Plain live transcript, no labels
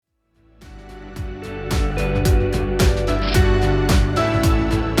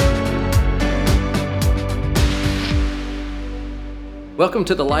Welcome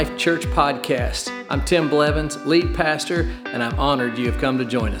to the Life Church Podcast. I'm Tim Blevins, lead pastor, and I'm honored you have come to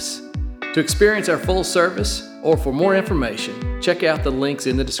join us. To experience our full service or for more information, check out the links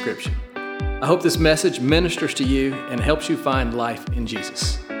in the description. I hope this message ministers to you and helps you find life in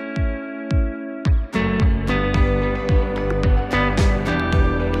Jesus.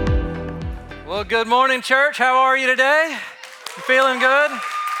 Well, good morning, church. How are you today? You feeling good?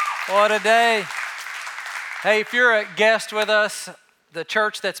 What a day. Hey, if you're a guest with us, the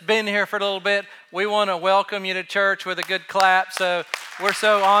church that's been here for a little bit, we want to welcome you to church with a good clap. So we're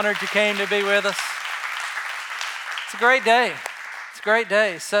so honored you came to be with us. It's a great day. It's a great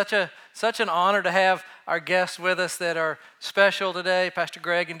day. Such an honor to have our guests with us that are special today. Pastor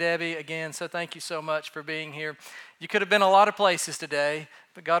Greg and Debbie, again, so thank you so much for being here. You could have been a lot of places today,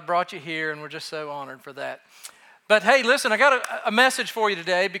 but God brought you here, and we're just so honored for that. But hey, listen, I got a message for you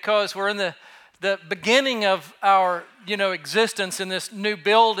today because we're in the beginning of our, existence in this new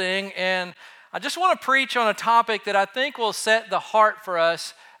building, and I just want to preach on a topic that I think will set the heart for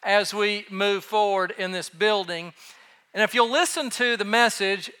us as we move forward in this building. And if you'll listen to the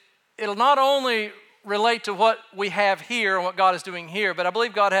message, it'll not only relate to what we have here and what God is doing here, but I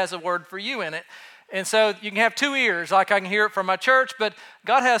believe God has a word for you in it. And so you can have two ears, like I can hear it from my church, but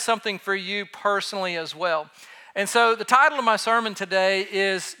God has something for you personally as well. And so the title of my sermon today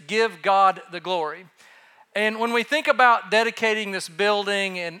is Give God the Glory. And when we think about dedicating this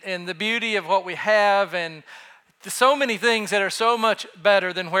building and the beauty of what we have and so many things that are so much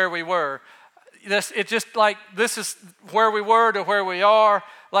better than where we were, it's just like this is where we were to where we are.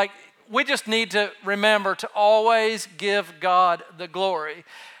 Like we just need to remember to always give God the glory.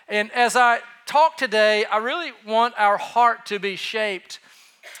 And as I talk today, I really want our heart to be shaped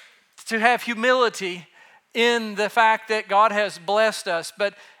to have humility in the fact that God has blessed us,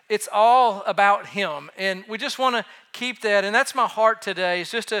 but it's all about Him, and we just want to keep that. And that's my heart today, is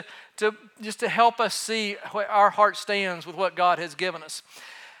just to help us see where our heart stands with what God has given us.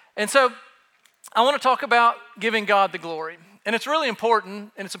 And so, I want to talk about giving God the glory, and it's really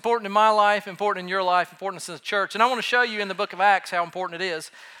important, and it's important in my life, important in your life, important in the church. And I want to show you in the book of Acts how important it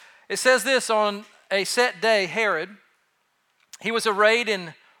is. It says this: on a set day, Herod, he was arrayed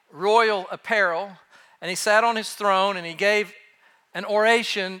in royal apparel, and he sat on his throne, and he gave an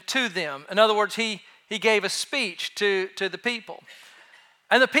oration to them. In other words, he gave a speech to the people.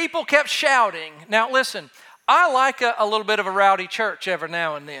 And the people kept shouting. Now listen, I like a little bit of a rowdy church every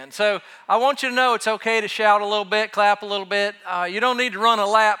now and then. So I want you to know it's okay to shout a little bit, clap a little bit. You don't need to run a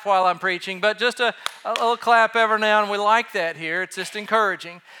lap while I'm preaching, but just a little clap every now and then. We like that here. It's just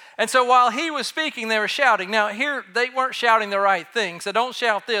encouraging. And so while he was speaking, they were shouting. Now here, they weren't shouting the right thing, so don't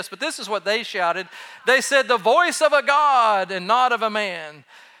shout this, but this is what they shouted. They said, "The voice of a God and not of a man."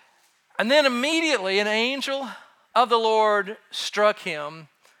 And then immediately an angel of the Lord struck him,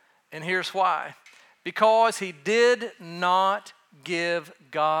 and here's why. Because he did not give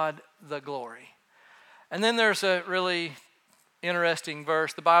God the glory. And then there's a really interesting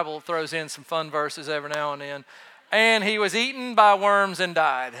verse. The Bible throws in some fun verses every now and then. And he was eaten by worms and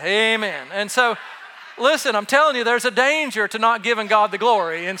died. Amen. And so, listen, I'm telling you, there's a danger to not giving God the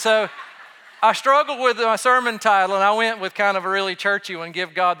glory. And so, I struggled with my sermon title, and I went with kind of a really churchy one,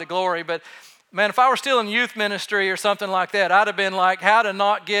 Give God the Glory. But, man, if I were still in youth ministry or something like that, I'd have been like, How to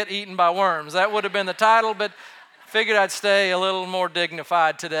Not Get Eaten by Worms. That would have been the title, but I figured I'd stay a little more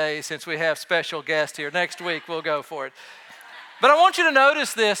dignified today since we have special guests here. Next week, we'll go for it. But I want you to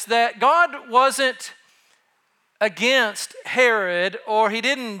notice this, that God wasn't against Herod, or he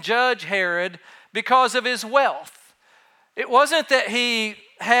didn't judge Herod because of his wealth. It wasn't that he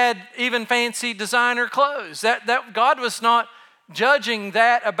had even fancy designer clothes. That God was not judging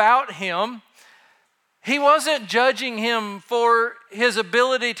that about him. He wasn't judging him for his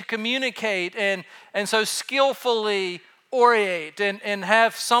ability to communicate and so skillfully orate and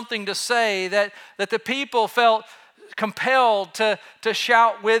have something to say that the people felt compelled to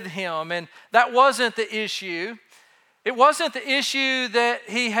shout with him. And that wasn't the issue. It wasn't the issue that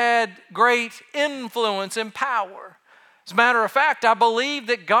he had great influence and power. As a matter of fact, I believe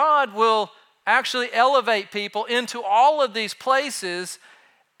that God will actually elevate people into all of these places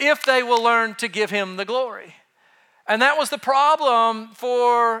if they will learn to give him the glory. And that was the problem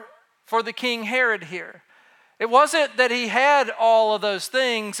for the King Herod here. It wasn't that he had all of those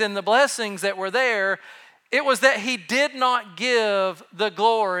things and the blessings that were there. It was that he did not give the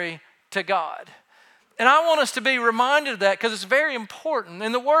glory to God. And I want us to be reminded of that because it's very important.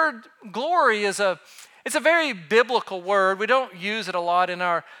 And the word glory it's a very biblical word. We don't use it a lot in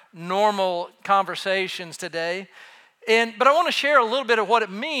our normal conversations today. But I want to share a little bit of what it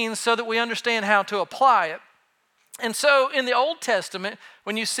means so that we understand how to apply it. And so in the Old Testament,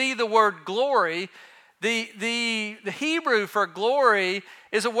 when you see the word glory, the Hebrew for glory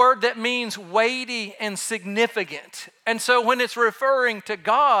is a word that means weighty and significant. And so when it's referring to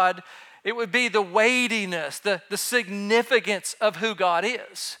God, it would be the weightiness, the significance of who God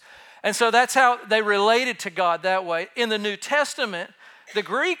is. And so that's how they related to God that way. In the New Testament, the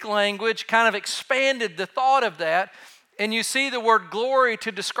Greek language kind of expanded the thought of that, and you see the word glory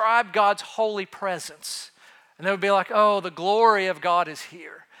to describe God's holy presence. And they would be like, oh, the glory of God is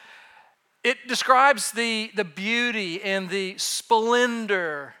here. It describes the beauty and the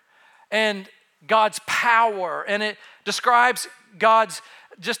splendor and God's power, and it describes God's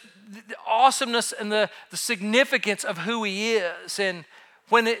just the awesomeness and the significance of who He is. And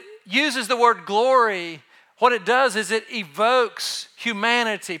when it uses the word glory, what it does is it evokes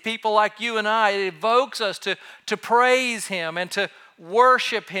humanity, people like you and I. It evokes us to praise Him and to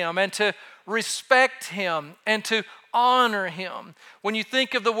worship Him and to respect Him and to honor Him. When you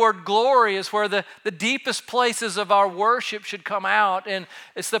think of the word glory, is where the deepest places of our worship should come out, and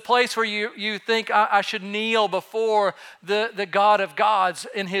it's the place where you think I should kneel before the God of gods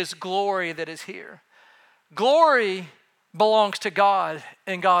in His glory that is here. Glory belongs to God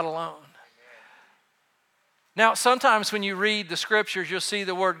and God alone. Now, sometimes when you read the scriptures, you'll see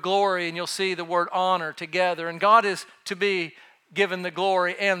the word glory and you'll see the word honor together, and God is to be given the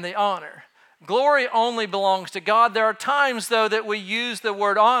glory and the honor. Glory only belongs to God. There are times, though, that we use the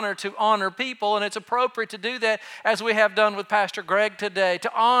word honor to honor people, and it's appropriate to do that, as we have done with Pastor Greg today,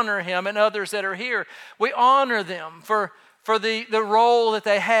 to honor him and others that are here. We honor them for the role that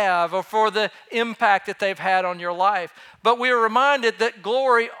they have or for the impact that they've had on your life. But we are reminded that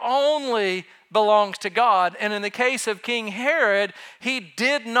glory only belongs to God. And in the case of King Herod, he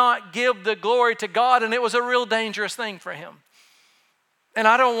did not give the glory to God, and it was a real dangerous thing for him. And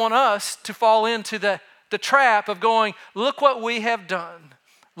I don't want us to fall into the trap of going, look what we have done.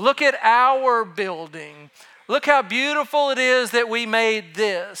 Look at our building. Look how beautiful it is that we made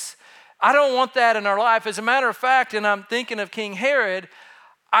this. I don't want that in our life. As a matter of fact, and I'm thinking of King Herod,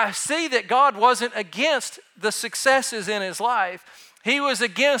 I see that God wasn't against the successes in his life. He was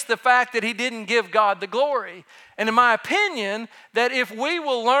against the fact that he didn't give God the glory. And in my opinion, that if we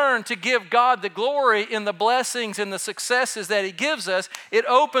will learn to give God the glory in the blessings and the successes that He gives us, it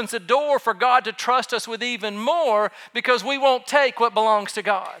opens the door for God to trust us with even more, because we won't take what belongs to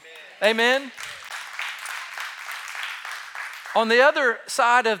God. Amen? Amen? On the other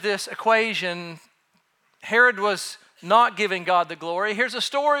side of this equation, Herod was not giving God the glory. Here's a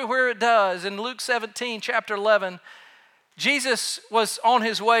story where it does. In Luke 17, chapter 11, Jesus was on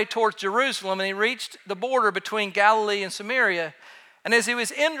his way towards Jerusalem, and he reached the border between Galilee and Samaria. And as he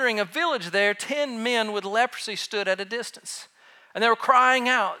was entering a village there, 10 men with leprosy stood at a distance. And they were crying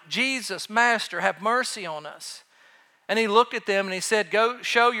out, "Jesus, Master, have mercy on us." And he looked at them and he said, "Go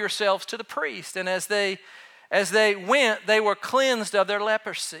show yourselves to the priest." And as they went, they were cleansed of their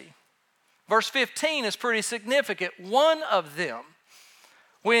leprosy. Verse 15 is pretty significant. One of them,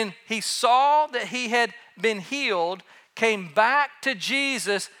 when he saw that he had been healed, came back to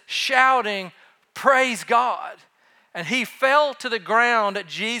Jesus shouting, "Praise God." And he fell to the ground at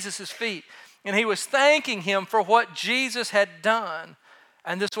Jesus' feet, and he was thanking him for what Jesus had done.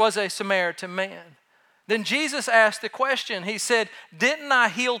 And this was a Samaritan man. Then Jesus asked the question. He said, "Didn't I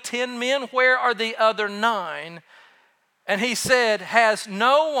heal 10 men? Where are the other 9? And he said, "Has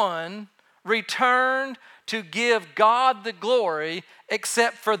no one returned to give God the glory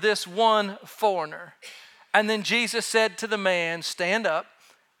except for this one foreigner?" And then Jesus said to the man, "Stand up,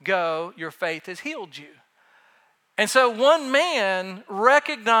 go, your faith has healed you." And so one man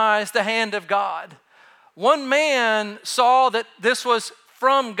recognized the hand of God. One man saw that this was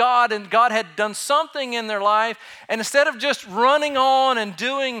from God and God had done something in their life. And instead of just running on and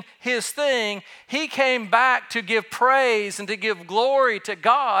doing his thing, he came back to give praise and to give glory to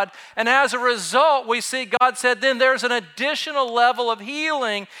God. And as a result, we see God said, then there's an additional level of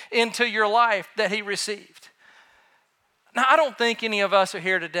healing into your life that he received. Now, I don't think any of us are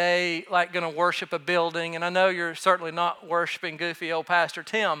here today like going to worship a building, and I know you're certainly not worshiping goofy old Pastor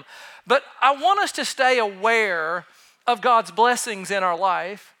Tim, but I want us to stay aware of God's blessings in our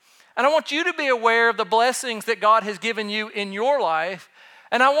life, and I want you to be aware of the blessings that God has given you in your life,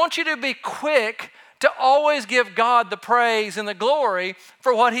 and I want you to be quick to always give God the praise and the glory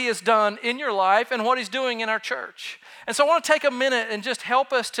for what He has done in your life and what He's doing in our church. And so I want to take a minute and just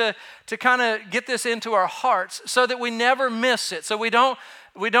help us to kind of get this into our hearts so that we never miss it, so we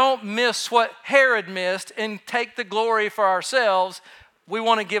don't miss what Herod missed and take the glory for ourselves. We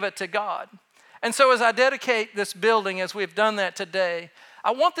want to give it to God. And so as I dedicate this building, as we've done that today,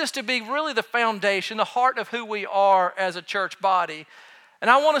 I want this to be really the foundation, the heart of who we are as a church body. And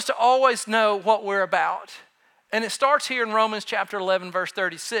I want us to always know what we're about. And it starts here in Romans chapter 11, verse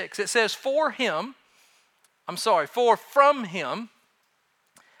 36. It says, for from him,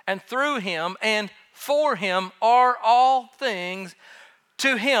 and through him, and for him are all things.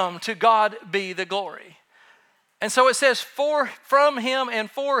 To him, to God be the glory. And so it says, from him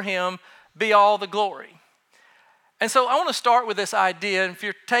and for him be all the glory. And so I want to start with this idea, and if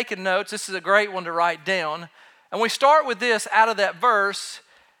you're taking notes, this is a great one to write down. And we start with this out of that verse,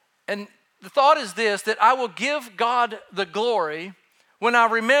 and the thought is this, that I will give God the glory when I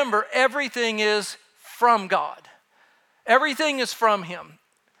remember everything is from God. Everything is from him.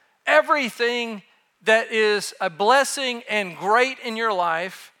 Everything that is a blessing and great in your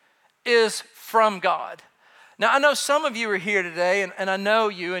life is from God. Now, I know some of you are here today, and I know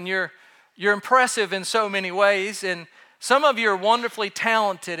you, and you're impressive in so many ways, and some of you are wonderfully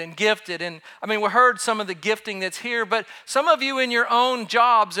talented and gifted, and I mean, we heard some of the gifting that's here, but some of you in your own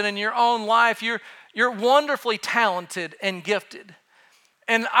jobs and in your own life, you're wonderfully talented and gifted.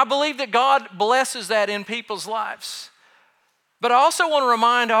 And I believe that God blesses that in people's lives. But I also want to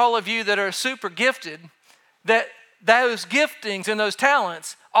remind all of you that are super gifted that those giftings and those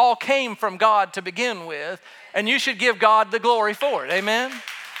talents all came from God to begin with, and you should give God the glory for it. Amen?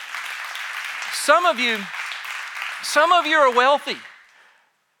 Some of you are wealthy,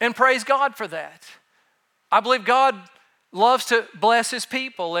 and praise God for that. I believe God loves to bless his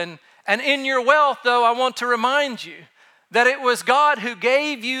people, and in your wealth, though, I want to remind you that it was God who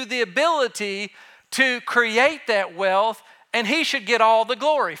gave you the ability to create that wealth, and he should get all the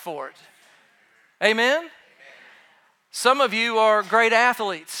glory for it. Amen? Some of you are great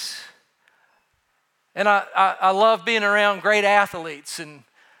athletes, and I love being around great athletes. And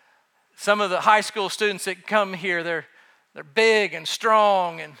some of the high school students that come here, they're big and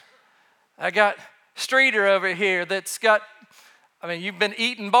strong. And I got Streeter over here that's got, you've been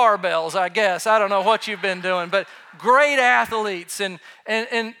eating barbells, I guess. I don't know what you've been doing, but great athletes. And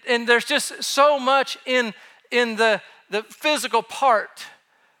there's just so much in the physical part.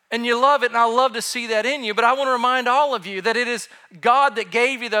 And you love it, and I love to see that in you. But I want to remind all of you that it is God that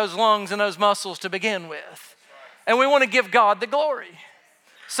gave you those lungs and those muscles to begin with. And we want to give God the glory.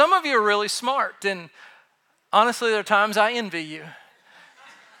 Some of you are really smart, and honestly, there are times I envy you.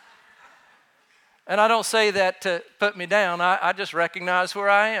 And I don't say that to put me down. I just recognize where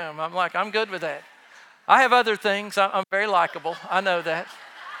I am. I'm good with that. I have other things. I'm very likable. I know that.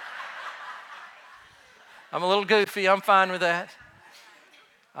 I'm a little goofy. I'm fine with that.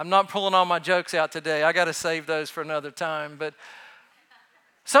 I'm not pulling all my jokes out today. I got to save those for another time. But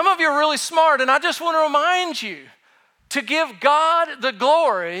some of you are really smart, and I just want to remind you to give God the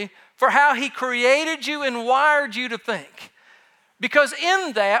glory for how he created you and wired you to think. Because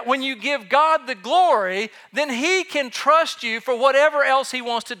in that, when you give God the glory, then he can trust you for whatever else he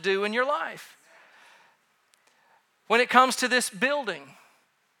wants to do in your life. When it comes to this building,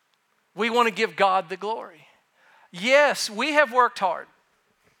 we want to give God the glory. Yes, we have worked hard.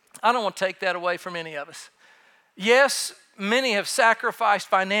 I don't want to take that away from any of us. Yes, many have sacrificed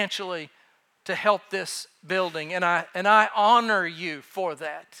financially to help this building, and I honor you for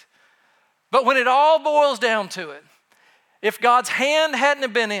that. But when it all boils down to it, if God's hand hadn't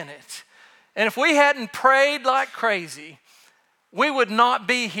have been in it, and if we hadn't prayed like crazy, we would not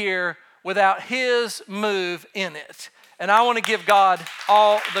be here without his move in it. And I want to give God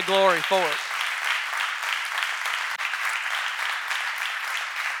all the glory for it.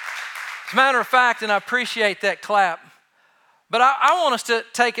 As a matter of fact, and I appreciate that clap, but I want us to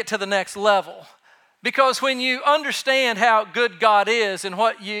take it to the next level. Because when you understand how good God is and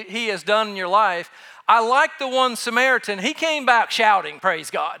what he has done in your life, I like the one Samaritan. He came back shouting, praise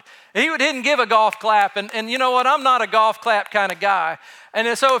God. He didn't give a golf clap, and you know what? I'm not a golf clap kind of guy.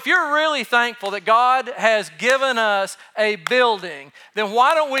 And so if you're really thankful that God has given us a building, then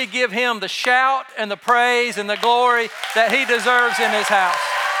why don't we give him the shout and the praise and the glory that he deserves in his house?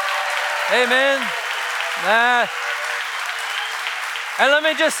 Amen. And let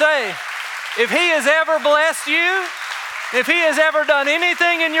me just say, if he has ever blessed you, if he has ever done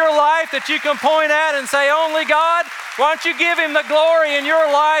anything in your life that you can point at and say, only God, why don't you give him the glory in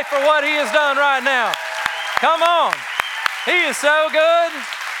your life for what he has done right now? Come on. He is so good.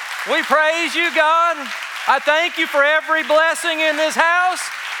 We praise you, God. I thank you for every blessing in this house.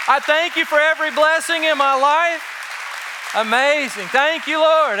 I thank you for every blessing in my life. Amazing. Thank you,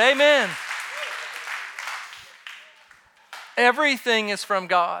 Lord. Amen. Everything is from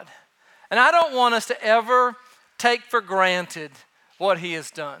God. And I don't want us to ever take for granted what he has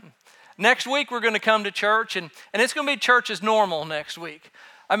done. Next week, we're going to come to church, and it's going to be church as normal next week.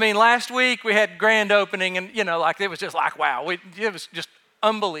 I mean, last week we had grand opening, and it was just like, wow, it was just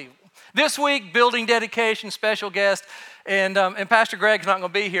unbelievable. This week, building dedication, special guest, and Pastor Greg's not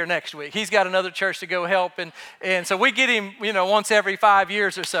going to be here next week. He's got another church to go help, and so we get him, once every 5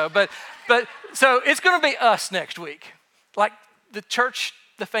 years or so. But so it's going to be us next week, like the church,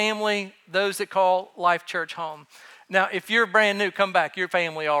 the family, those that call Life Church home. Now, if you're brand new, come back. You're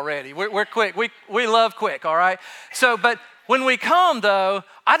family already. We're quick. We love quick, all right? So, but when we come, though,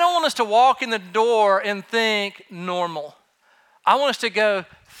 I don't want us to walk in the door and think normal. I want us to go,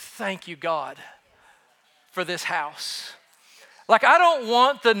 thank you, God, for this house. Like, I don't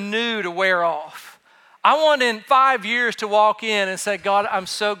want the new to wear off. I want in 5 years to walk in and say, God, I'm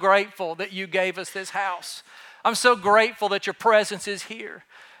so grateful that you gave us this house. I'm so grateful that your presence is here.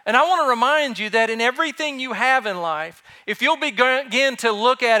 And I want to remind you that in everything you have in life, if you'll begin to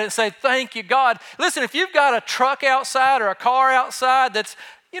look at it and say, thank you, God. Listen, if you've got a truck outside or a car outside that's,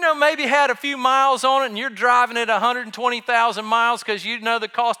 maybe had a few miles on it and you're driving it 120,000 miles because you know the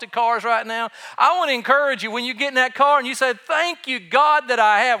cost of cars right now, I want to encourage you when you get in that car and you say, thank you, God, that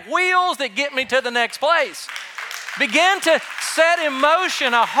I have wheels that get me to the next place. Begin to set in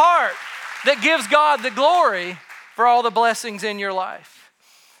motion a heart that gives God the glory for all the blessings in your life.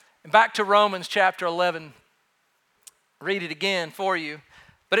 And back to Romans chapter 11. Read it again for you.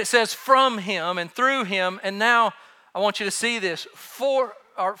 But it says from him and through him, and now I want you to see this. From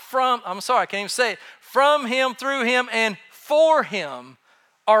him, through him, and for him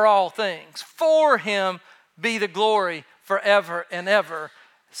are all things. For him be the glory forever and ever.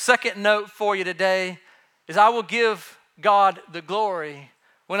 Second note for you today is I will give God the glory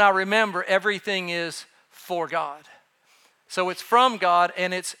when I remember everything is for God. So it's from God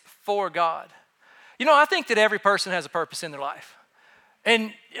and it's for God. I think that every person has a purpose in their life.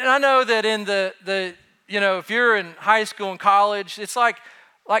 And I know that in the if you're in high school and college, it's like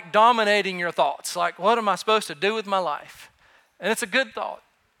dominating your thoughts. Like, what am I supposed to do with my life? And it's a good thought.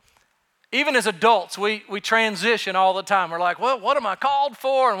 Even as adults, we transition all the time. We're like, well, what am I called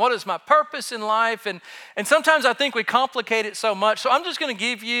for? And what is my purpose in life? And sometimes I think we complicate it so much. So I'm just going to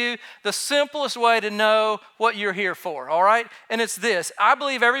give you the simplest way to know what you're here for, all right? And it's this. I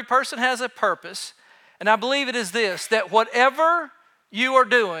believe every person has a purpose. And I believe it is this, that whatever you are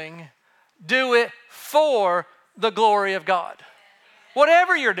doing, do it for the glory of God.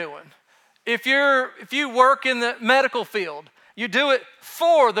 Whatever you're doing. If you work in the medical field, you do it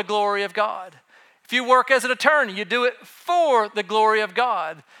for the glory of God. If you work as an attorney, you do it for the glory of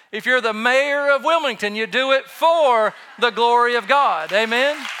God. If you're the mayor of Wilmington, you do it for the glory of God.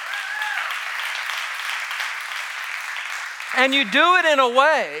 Amen? And you do it in a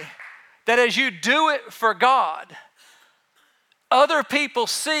way that as you do it for God, other people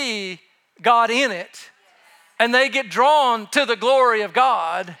see God in it, and they get drawn to the glory of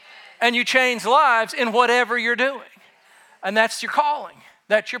God, and you change lives in whatever you're doing. And that's your calling.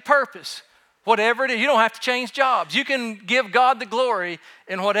 That's your purpose. Whatever it is, you don't have to change jobs. You can give God the glory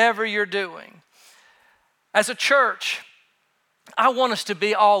in whatever you're doing. As a church, I want us to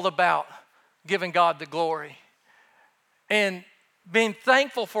be all about giving God the glory and being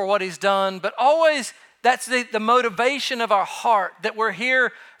thankful for what He's done, but always that's the motivation of our heart, that we're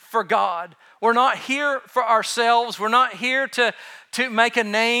here for God. We're not here for ourselves. We're not here to make a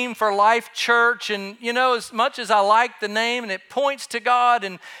name for Life Church. And as much as I like the name and it points to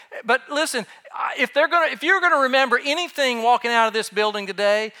God, but listen, if you're gonna remember anything walking out of this building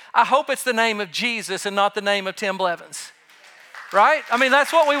today, I hope it's the name of Jesus and not the name of Tim Blevins. Right? I mean,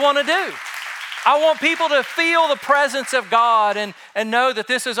 that's what we want to do. I want people to feel the presence of God and know that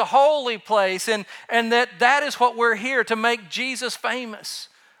this is a holy place and that is what we're here to make Jesus famous.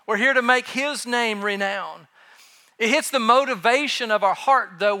 We're here to make His name renowned. It hits the motivation of our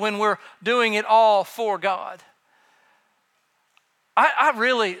heart, though, when we're doing it all for God. I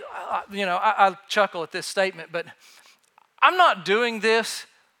really chuckle at this statement, but I'm not doing this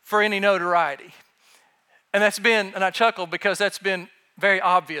for any notoriety. And I chuckle because that's been very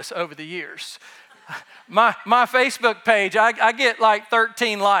obvious over the years. My Facebook page, I get like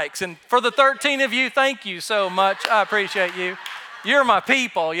 13 likes. And for the 13 of you, thank you so much. I appreciate you. You're my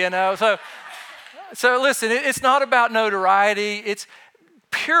people, So listen, it's not about notoriety. It's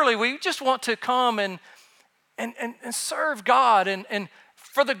purely, we just want to come and serve God and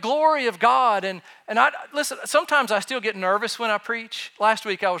for the glory of God. And listen, sometimes I still get nervous when I preach. Last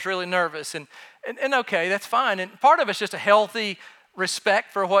week I was really nervous and okay, that's fine. And part of it's just a healthy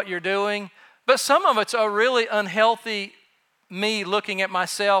respect for what you're doing. But some of it's a really unhealthy me looking at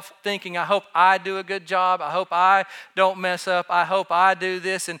myself thinking, I hope I do a good job. I hope I don't mess up. I hope I do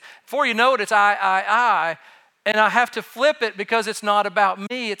this. And before you know it, it's I. And I have to flip it because it's not about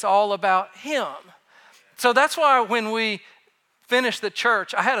me. It's all about him. So that's why when we finished the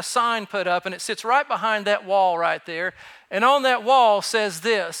church, I had a sign put up, and it sits right behind that wall right there. And on that wall says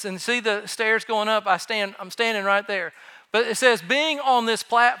this, and see the stairs going up? I'm standing right there. But it says, being on this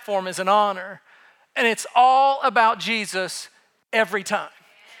platform is an honor, and it's all about Jesus every time.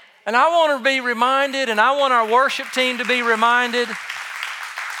 And I want to be reminded, and I want our worship team to be reminded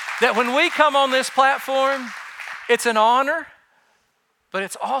that when we come on this platform, it's an honor, but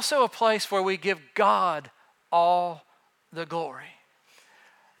it's also a place where we give God all the glory.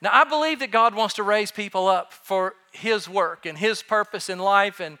 Now, I believe that God wants to raise people up for his work and his purpose in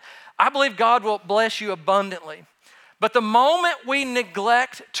life, and I believe God will bless you abundantly. But the moment we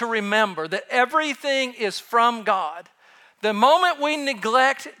neglect to remember that everything is from God, the moment we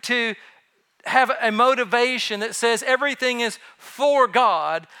neglect to have a motivation that says everything is for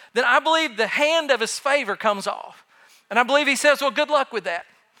God, then I believe the hand of his favor comes off. And I believe he says, well, good luck with that.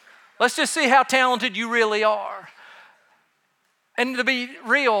 Let's just see how talented you really are. And to be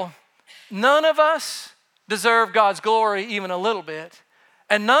real, none of us deserve God's glory even a little bit.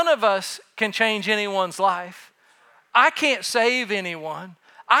 And none of us can change anyone's life. I can't save anyone.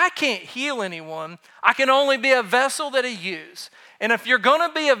 I can't heal anyone. I can only be a vessel that he uses. And if you're going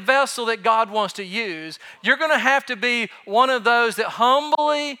to be a vessel that God wants to use, you're going to have to be one of those that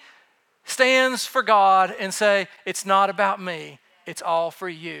humbly stands for God and say, it's not about me, it's all for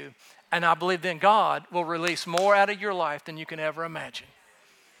you. And I believe then God will release more out of your life than you can ever imagine.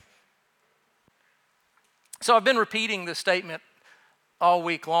 So I've been repeating this statement all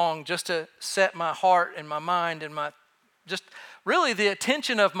week long just to set my heart and my mind and just really the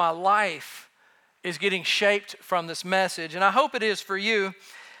attention of my life is getting shaped from this message. And I hope it is for you.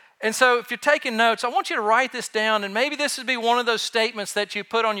 And so if you're taking notes, I want you to write this down, and maybe this would be one of those statements that you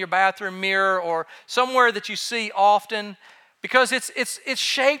put on your bathroom mirror or somewhere that you see often, because it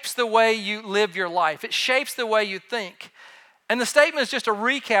shapes the way you live your life. It shapes the way you think. And the statement is just a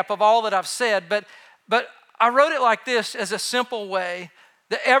recap of all that I've said, but I wrote it like this as a simple way,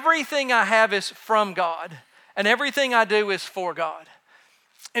 that everything I have is from God, and everything I do is for God.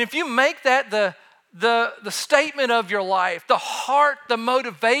 And if you make that the statement of your life, the heart, the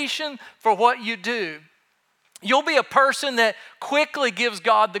motivation for what you do, you'll be a person that quickly gives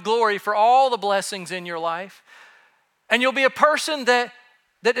God the glory for all the blessings in your life. And you'll be a person that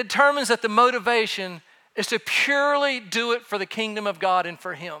determines that the motivation is to purely do it for the kingdom of God and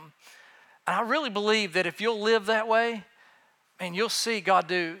for him. And I really believe that if you'll live that way, man, you'll see God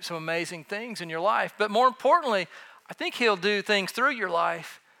do some amazing things in your life. But more importantly, I think he'll do things through your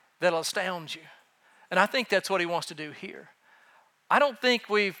life that'll astound you. And I think that's what he wants to do here. I don't think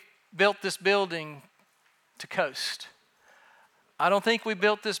we've built this building to coast. I don't think we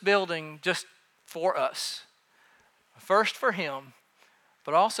built this building just for us. First for him,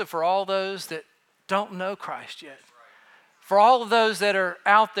 but also for all those that don't know Christ yet. For all of those that are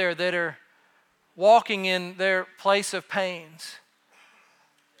out there that are walking in their place of pains.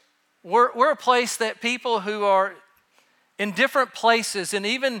 We're a place that people who are in different places and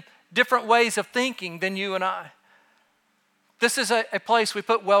even different ways of thinking than you and I. This is a place we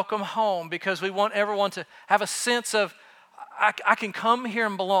put welcome home because we want everyone to have a sense of, I can come here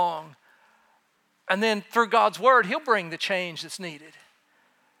and belong. And then through God's word, he'll bring the change that's needed.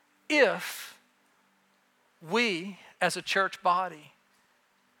 If we, as a church body,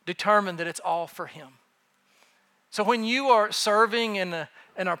 determine that it's all for him. So when you are serving in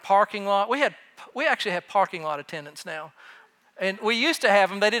our parking lot, we actually have parking lot attendants now. And we used to have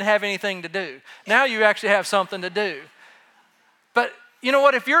them, they didn't have anything to do. Now you actually have something to do. But you know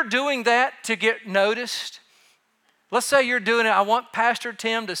what, if you're doing that to get noticed, let's say you're doing it, I want Pastor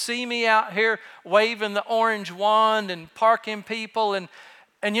Tim to see me out here waving the orange wand and parking people, and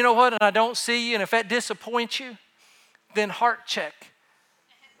you know what, and I don't see you, and if that disappoints you, then heart check.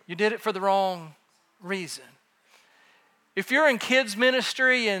 You did it for the wrong reason. If you're in kids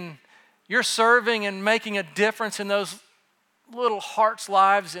ministry and you're serving and making a difference in those little hearts'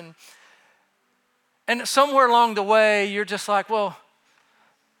 lives, and somewhere along the way you're just like, well,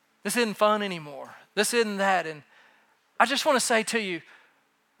 this isn't fun anymore. This isn't that. And I just want to say to you,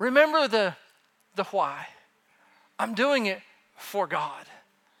 remember the why. I'm doing it for God.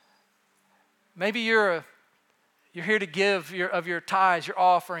 Maybe you're here to give of your tithes, your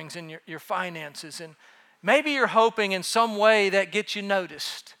offerings, and your finances. And maybe you're hoping in some way that gets you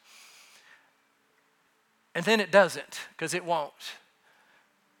noticed. And then it doesn't, because it won't.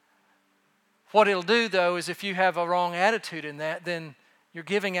 What it'll do, though, is if you have a wrong attitude in that, then you're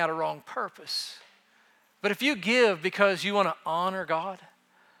giving out a wrong purpose. But if you give because you want to honor God,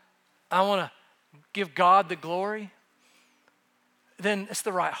 I want to give God the glory, then it's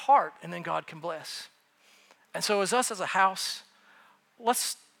the right heart, and then God can bless. And so as us as a house,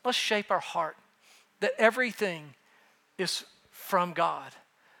 let's shape our heart that everything is from God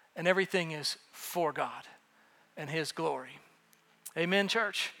and everything is for God and His glory. Amen,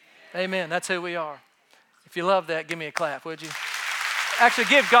 church? Amen. That's who we are. If you love that, give me a clap, would you? Actually,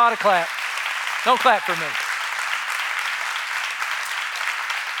 give God a clap. Don't clap for me.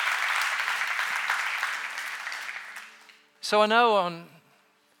 So I know on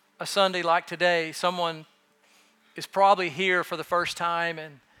a Sunday like today, someone is probably here for the first time,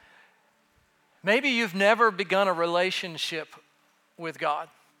 and maybe you've never begun a relationship with God.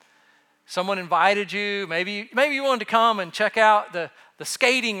 Someone invited you, maybe you wanted to come and check out the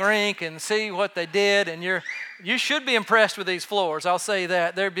skating rink and see what they did, and you should be impressed with these floors. I'll say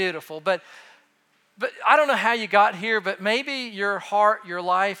that. They're beautiful. But I don't know how you got here, but maybe your heart, your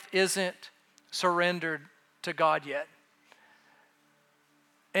life isn't surrendered to God yet.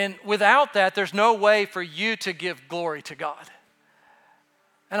 And without that, there's no way for you to give glory to God.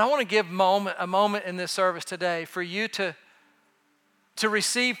 And I want to give a moment in this service today for you to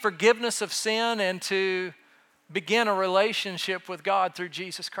receive forgiveness of sin and to begin a relationship with God through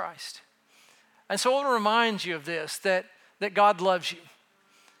Jesus Christ. And so I want to remind you of this, that God loves you.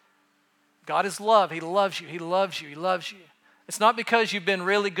 God is love. He loves you. He loves you. He loves you. It's not because you've been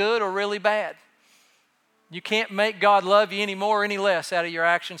really good or really bad. You can't make God love you any more or any less out of your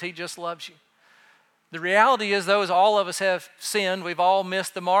actions. He just loves you. The reality is, though, is all of us have sinned. We've all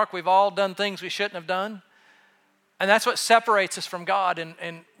missed the mark. We've all done things we shouldn't have done. And that's what separates us from God.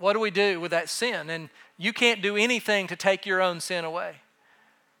 And what do we do with that sin? And you can't do anything to take your own sin away.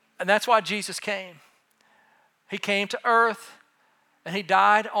 And that's why Jesus came. He came to earth and He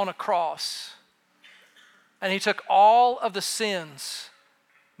died on a cross. And He took all of the sins,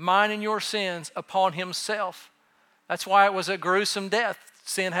 mine and your sins, upon Himself. That's why it was a gruesome death.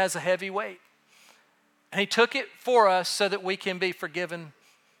 Sin has a heavy weight. And He took it for us so that we can be forgiven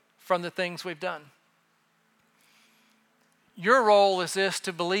from the things we've done. Your role is this: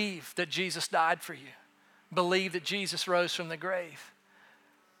 to believe that Jesus died for you. Believe that Jesus rose from the grave.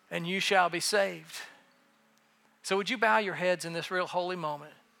 And you shall be saved. So would you bow your heads in this real holy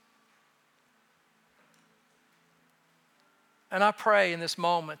moment? And I pray in this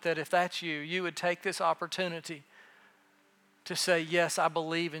moment that if that's you, you would take this opportunity to say, yes, I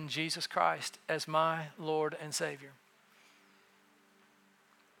believe in Jesus Christ as my Lord and Savior.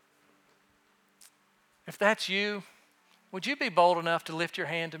 If that's you, would you be bold enough to lift your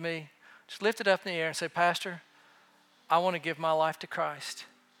hand to me? Just lift it up in the air and say, Pastor, I want to give my life to Christ.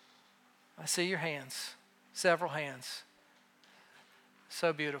 I see your hands, several hands.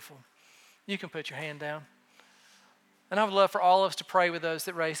 So beautiful. You can put your hand down. And I would love for all of us to pray with those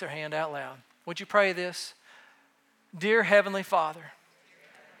that raise their hand out loud. Would you pray this? Dear Heavenly Father,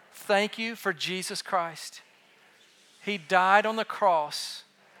 thank you for Jesus Christ. He died on the cross.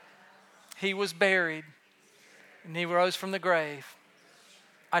 He was buried. And He rose from the grave.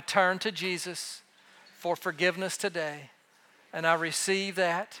 I turn to Jesus for forgiveness today. And I receive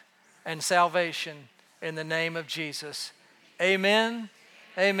that and salvation in the name of Jesus. Amen.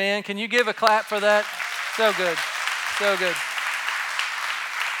 Amen. Can you give a clap for that? So good. So good.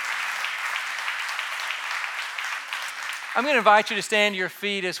 I'm going to invite you to stand to your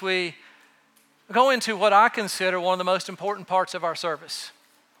feet as we go into what I consider one of the most important parts of our service.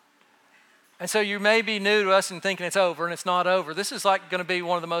 And so you may be new to us and thinking it's over, and it's not over. This is like going to be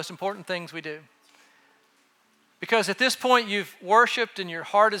one of the most important things we do. Because at this point you've worshiped and your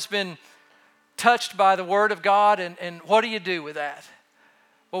heart has been touched by the Word of God, and what do you do with that?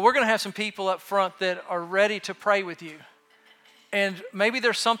 Well, we're going to have some people up front that are ready to pray with you. And maybe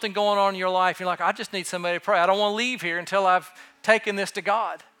there's something going on in your life. You're like, I just need somebody to pray. I don't want to leave here until I've taken this to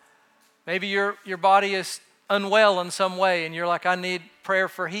God. Maybe your body is unwell in some way, and you're like, I need prayer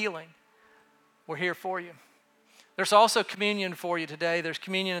for healing. We're here for you. There's also communion for you today. There's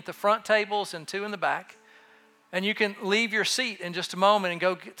communion at the front tables and 2 in the back. And you can leave your seat in just a moment and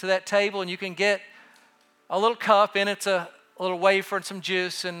go to that table, and you can get a little cup. In it's a little wafer and some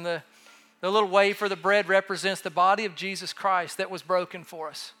juice, and the little wafer, the bread, represents the body of Jesus Christ that was broken for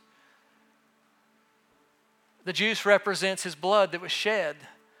us. The juice represents His blood that was shed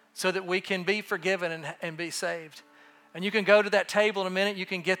so that we can be forgiven and be saved. And you can go to that table in a minute. You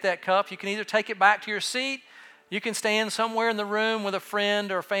can get that cup. You can either take it back to your seat. You can stand somewhere in the room with a friend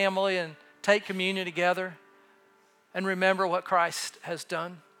or family and take communion together and remember what Christ has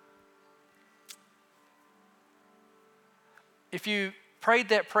done. if you prayed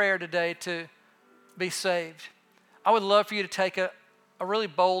that prayer today to be saved, I would love for you to take a really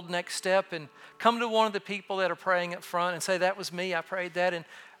bold next step and come to one of the people that are praying up front and say, that was me, I prayed that, and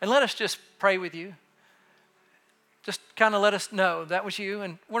let us just pray with you. Just kind of let us know that was you,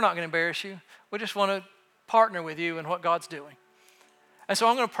 and we're not going to embarrass you. We just want to partner with you in what God's doing. And so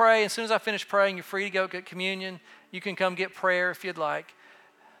I'm going to pray. As soon as I finish praying, you're free to go get communion. You can come get prayer if you'd like.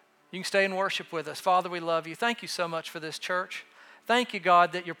 You can stay and worship with us. Father, we love you. Thank you so much for this church. Thank you,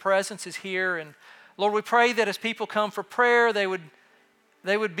 God, that your presence is here. And Lord, we pray that as people come for prayer, they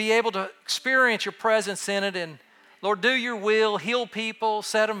would be able to experience your presence in it. And Lord, do your will, heal people,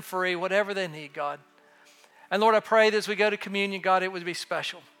 set them free, whatever they need, God. And Lord, I pray that as we go to communion, God, it would be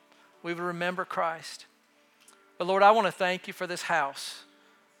special. We would remember Christ. But Lord, I want to thank you for this house,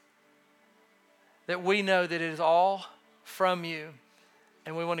 that we know that it is all from you,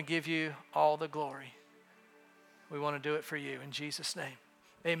 and we want to give you all the glory. We want to do it for you in Jesus' name.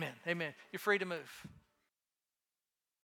 Amen. Amen. You're free to move.